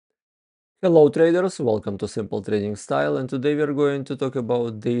Hello traders, welcome to Simple Trading Style, and today we are going to talk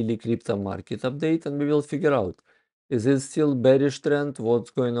about daily crypto market update, and we will figure out, is it still bearish trend, what's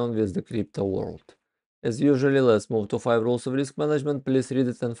going on with the crypto world. As usually, let's move to 5 rules of risk management. Please read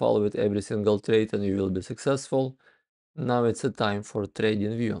it and follow it every single trade and you will be successful. Now it's a time for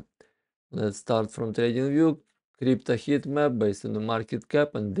trading view. Let's start from trading view, crypto heat map based on the market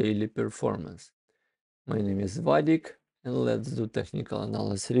cap and daily performance. My name is Vadik, and let's do technical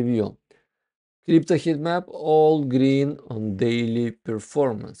analysis review. Crypto heat map, all green on daily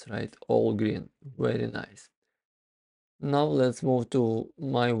performance, right? All green, very nice. Now let's move to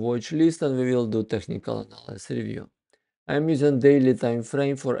my watch list and we will do technical analysis review. I'm using daily time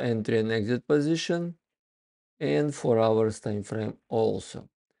frame for entry and exit position and 4 hours time frame also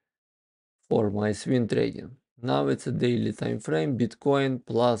for my swing trading. Now it's a daily time frame, Bitcoin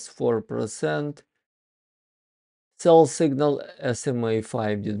plus 4%. Sell signal SMA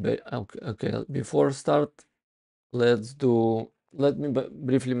 5 did okay, before start let me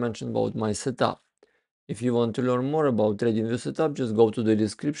briefly mention about my setup. If you want to learn more about TradingView setup, just go to the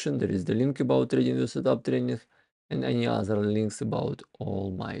description. There is the link about TradingView setup training and any other links about all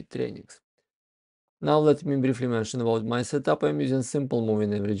my trainings. Now let me briefly mention about my setup. I'm using simple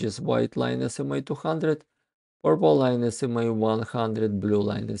moving averages, white line SMA 200, purple line SMA 100, blue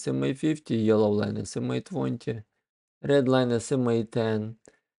line SMA 50, yellow line SMA 20, red line SMA 10,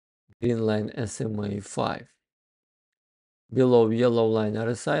 green line SMA 5. Below yellow line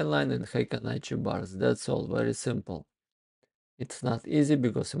RSI line and Heikinaichi bars. That's all, very simple. It's not easy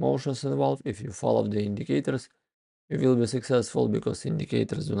because emotions involved. If you follow the indicators, you will be successful because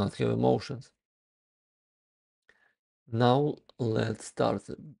indicators do not have emotions. Now let's start.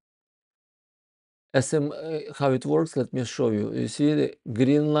 How it works, let me show you. You see the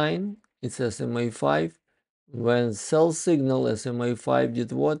green line, it's SMA 5. When sell signal SMA 5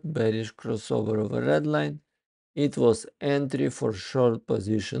 did what? Bearish crossover over red line. It was entry for short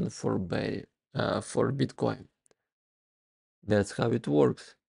position for Bitcoin. That's how it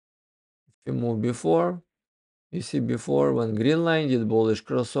works. If you move before, you see before when green line did bullish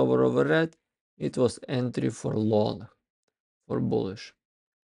crossover over red, it was entry for long, for bullish.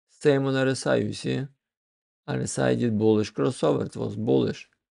 Same on RSI, you see, RSI did bullish crossover, it was bullish.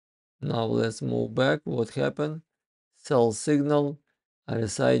 Now let's move back, what happened? Sell signal,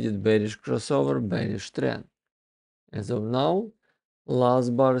 RSI did bearish crossover, bearish trend. As of now,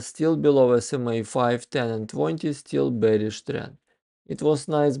 last bar still below SMA 5, 10 and 20, still bearish trend. It was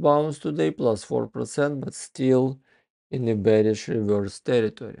nice bounce today, plus 4%, but still in the bearish reverse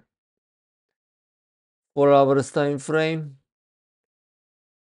territory. 4 hours time frame.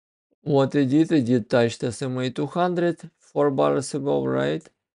 What it did touch the SMA 200 4 bars ago, right?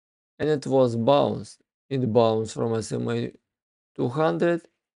 And it was bounced. It bounced from SMA 200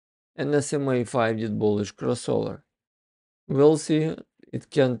 and SMA 5 did bullish crossover. We'll see, it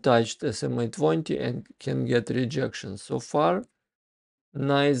can touch the SMA 20 and can get rejection. So far,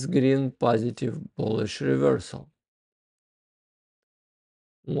 nice green positive bullish reversal.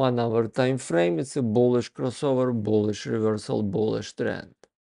 1 hour time frame, it's a bullish crossover, bullish reversal, bullish trend.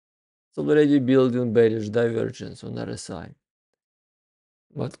 It's already building bearish divergence on RSI.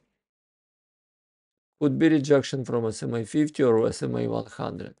 But could be rejection from SMA 50 or SMA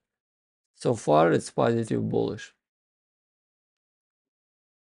 100. So far, it's positive bullish.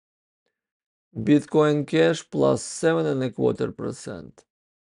 Bitcoin Cash plus 7.25%.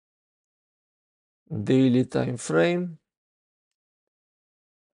 Daily time frame.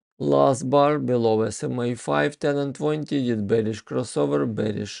 Last bar below SMA 5, 10 and 20 did bearish crossover,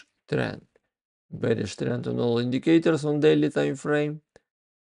 bearish trend. Bearish trend on all indicators on daily time frame.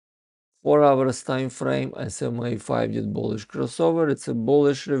 4 hours time frame, SMA 5 did bullish crossover. It's a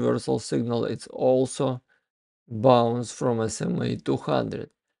bullish reversal signal. It's also bounce from SMA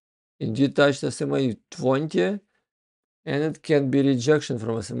 200. It did touch SMA 20 and it can be rejection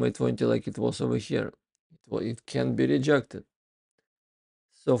from SMA 20 like it was over here. It can be rejected.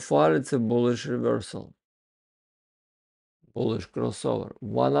 So far it's a bullish reversal. Bullish crossover.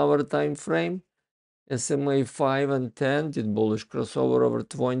 1 hour time frame, SMA 5 and 10 did bullish crossover over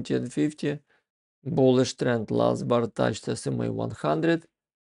 20 and 50. Bullish trend, last bar touched SMA 100.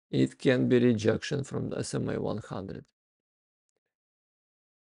 It can be rejection from the SMA 100.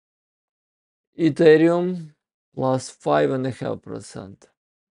 Ethereum plus 5.5%.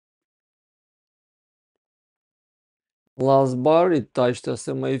 Last bar it touched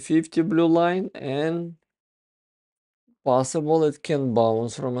SMA 50 blue line and possible it can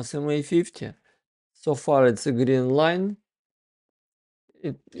bounce from SMA 50. So far it's a green line.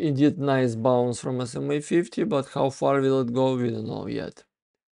 It did nice bounce from SMA 50, but how far will it go, we don't know yet.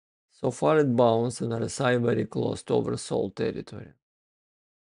 So far it bounced and RSI very close to oversold territory.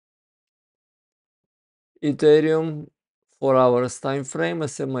 Ethereum 4 hours time frame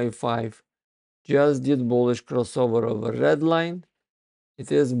SMA 5 just did bullish crossover over red line.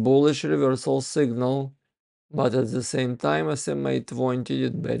 It is bullish reversal signal, but at the same time SMA 20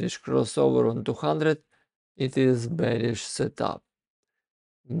 did bearish crossover on 200. It is bearish setup.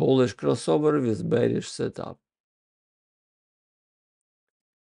 Bullish crossover with bearish setup.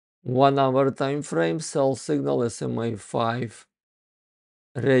 1 hour time frame sell signal SMA 5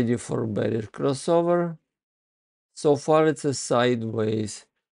 ready for bearish crossover. So far it's a sideways,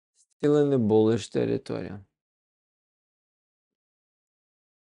 still in the bullish territory.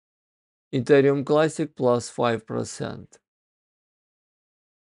 Ethereum Classic plus 5%.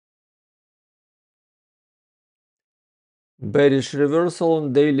 Bearish reversal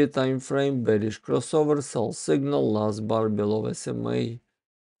on daily time frame, bearish crossover, sell signal, last bar below SMA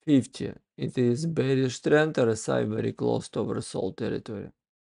 50. It is bearish trend, RSI very close to oversold territory.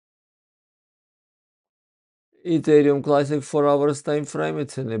 Ethereum Classic 4 hours time frame,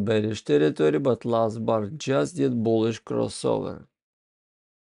 it's in a bearish territory, but last bar just did bullish crossover.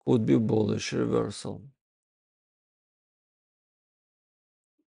 Could be bullish reversal.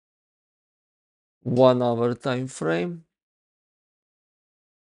 1 hour time frame.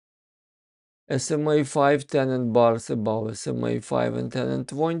 SMA 5, 10 and bars above SMA 5 and 10 and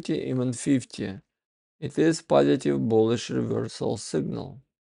 20, even 50. It is positive bullish reversal signal.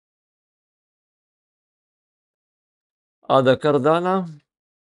 ADA Cardano,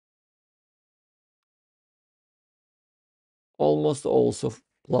 almost also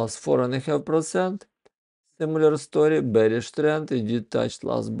plus 4.5%. Similar story, bearish trend, it did touch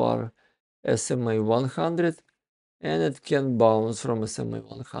last bar SMA 100 and it can bounce from SMA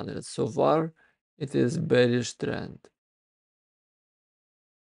 100. So far, it is bearish trend.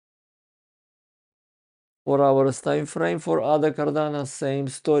 4 hours time frame for ADA Cardano, same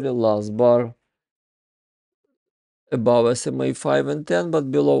story, last bar above SMA 5 and 10, but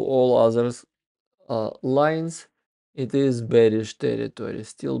below all others lines, it is bearish territory,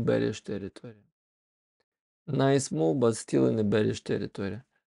 still bearish territory. Nice move, but still in the bearish territory.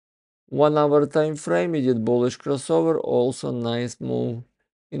 1 hour time frame, it did bullish crossover, also nice move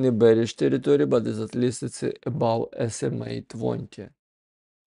in the bearish territory, but at least it's above SMA 20.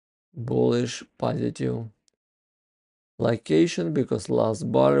 Bullish positive location because last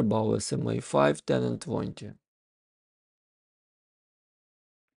bar above SMA 5, 10 and 20.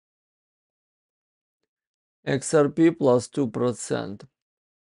 XRP plus 2%.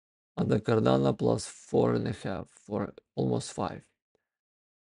 And the Cardano plus 4.5 for almost 5.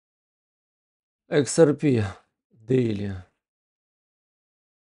 XRP daily.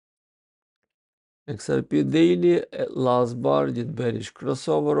 XRP daily last bar did bearish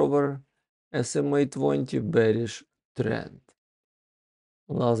crossover over SMA 20 bearish trend.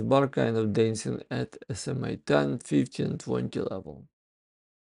 Last bar kind of dancing at SMA 10, 15, 20 level.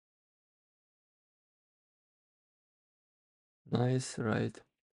 Nice, right?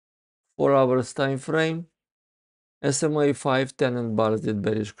 4 hours time frame. SMA 5, 10 and bars did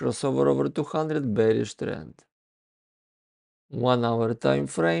bearish crossover over 200 bearish trend. 1 hour time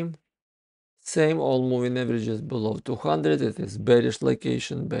frame. Same all moving averages below 200. It is bearish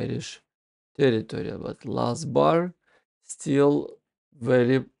location, bearish territory, but last bar still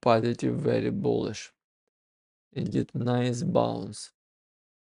very positive, very bullish. It did nice bounce.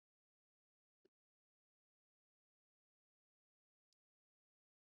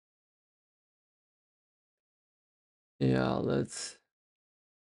 Yeah, let's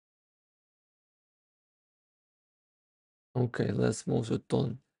move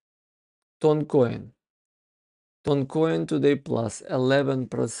to Ton coin. Ton coin today plus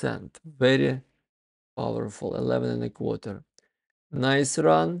 11%. Very powerful, 11 and a quarter. Nice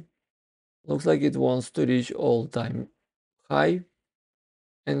run. Looks like it wants to reach all-time high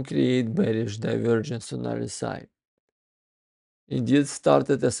and create bearish divergence on RSI. It did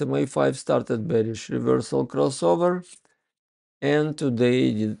started SMA 5 started bearish reversal crossover, and today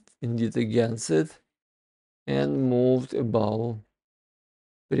it did against it and moved above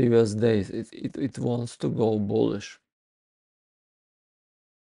previous days. It wants to go bullish.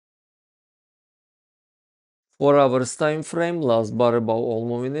 4 hours time frame, last bar above all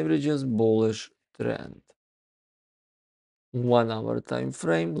moving averages, bullish trend. 1 hour time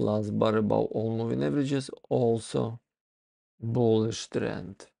frame, last bar above all moving averages, also bullish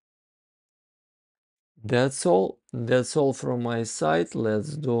trend. That's all from my side.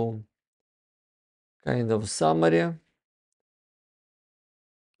 Let's do kind of summary.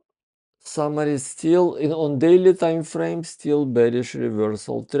 Summary: still on daily time frame, still bearish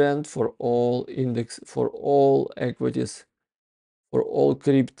reversal trend for all equities, for all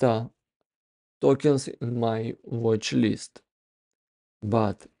crypto tokens in my watch list.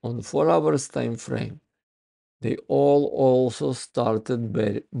 But on 4 hours time frame, they all also started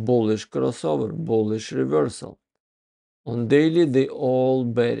bullish crossover, bullish reversal. On daily, they all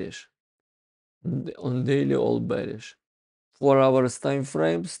bearish. On daily, all bearish. 4 hours time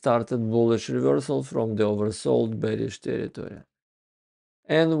frame started bullish reversal from the oversold bearish territory.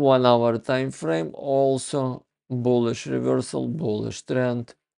 And 1 hour time frame also bullish reversal, bullish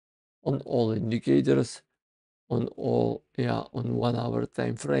trend on all indicators, on 1 hour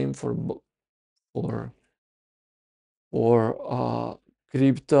time frame for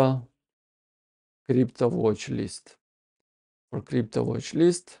crypto watch list. For crypto watch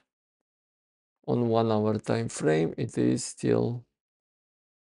list, on 1 hour time frame, it is still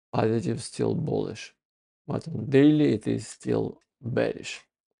positive, still bullish, but on daily it is still bearish.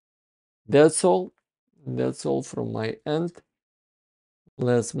 That's all from my end.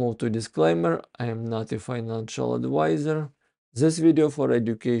 Let's move to disclaimer. I am not a financial advisor. This video for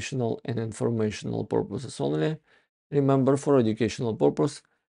educational and informational purposes only. Remember, for educational purpose,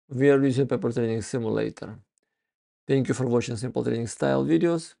 we are using paper trading simulator. Thank you for watching simple trading style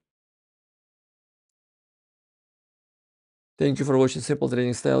videos.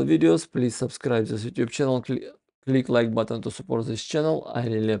 Please subscribe to this YouTube channel. Click like button to support this channel. I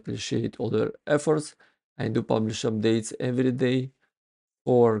really appreciate all your efforts. I do publish updates every day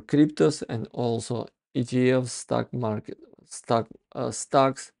for cryptos and also ETFs,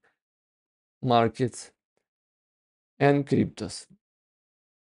 stocks, markets, and cryptos.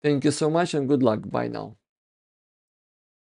 Thank you so much and good luck. Bye now.